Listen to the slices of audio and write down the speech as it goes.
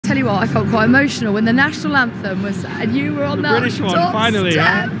tell you what, I felt quite emotional when the national anthem was, and you were on the that British one, top finally.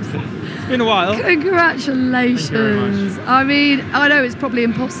 step. It's been a while. Congratulations. Thank you very much. I mean, I know it's probably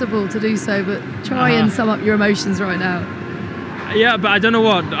impossible to do so, but try and sum up your emotions right now. Yeah, but I don't know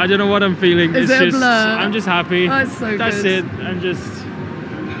what I'm feeling. Is it's it a just, blur? I'm just happy. Oh, it's so That's good. it. I'm just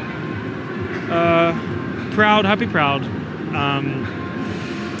proud, happy, proud.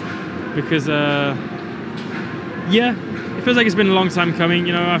 Because yeah, it feels like it's been a long time coming.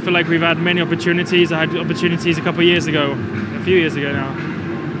 You know, I feel like we've had many opportunities. I had opportunities a few years ago now,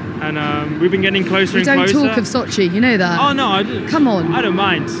 and we've been getting closer and closer. We don't talk of Sochi, you know that. Oh no, come on. I don't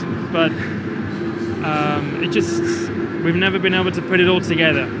mind, but it just, we've never been able to put it all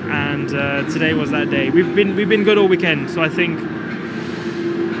together, and today was that day. We've been good all weekend, so I think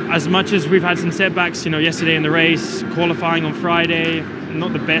as much as we've had some setbacks, you know, yesterday in the race, qualifying on Friday,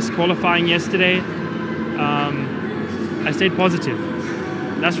 not the best qualifying yesterday, I stayed positive.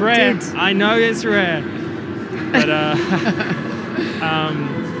 That's rare. I know it's rare, but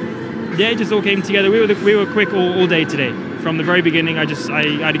yeah, it just all came together. We were quick all day today. From the very beginning, I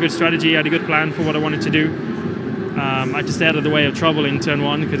had a good strategy, I had a good plan for what I wanted to do. I just stayed out of the way of trouble in turn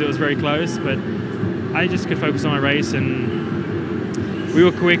 1 because it was very close, but I just could focus on my race, and we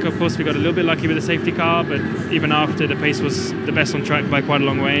were quick. Of course, we got a little bit lucky with the safety car, but even after, the pace was the best on track by quite a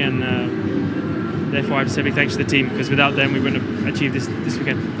long way, and therefore I have to say big thanks to the team, because without them we wouldn't have achieved this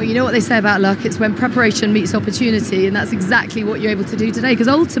weekend. Well, you know what they say about luck, it's when preparation meets opportunity, and that's exactly what you're able to do today, because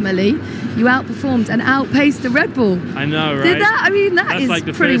ultimately you outperformed and outpaced the Red Bull. I know, right? Did that? I mean, that's like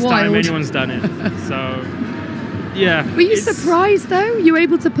the pretty first wild. time anyone's done it. So yeah. Were you surprised though? You were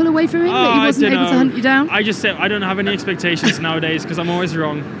able to pull away from him, that he wasn't able to hunt you down? I just said I don't have any expectations nowadays, because I'm always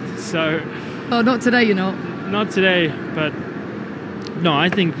wrong. So. Oh, not today, you're not. Not today, but no, I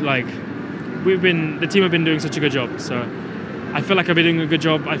think like the team have been doing such a good job. So I feel like I've been doing a good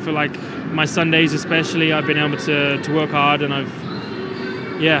job. I feel like my Sundays especially, I've been able to work hard, and I've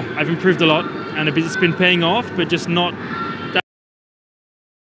improved a lot, and it's been paying off, but just not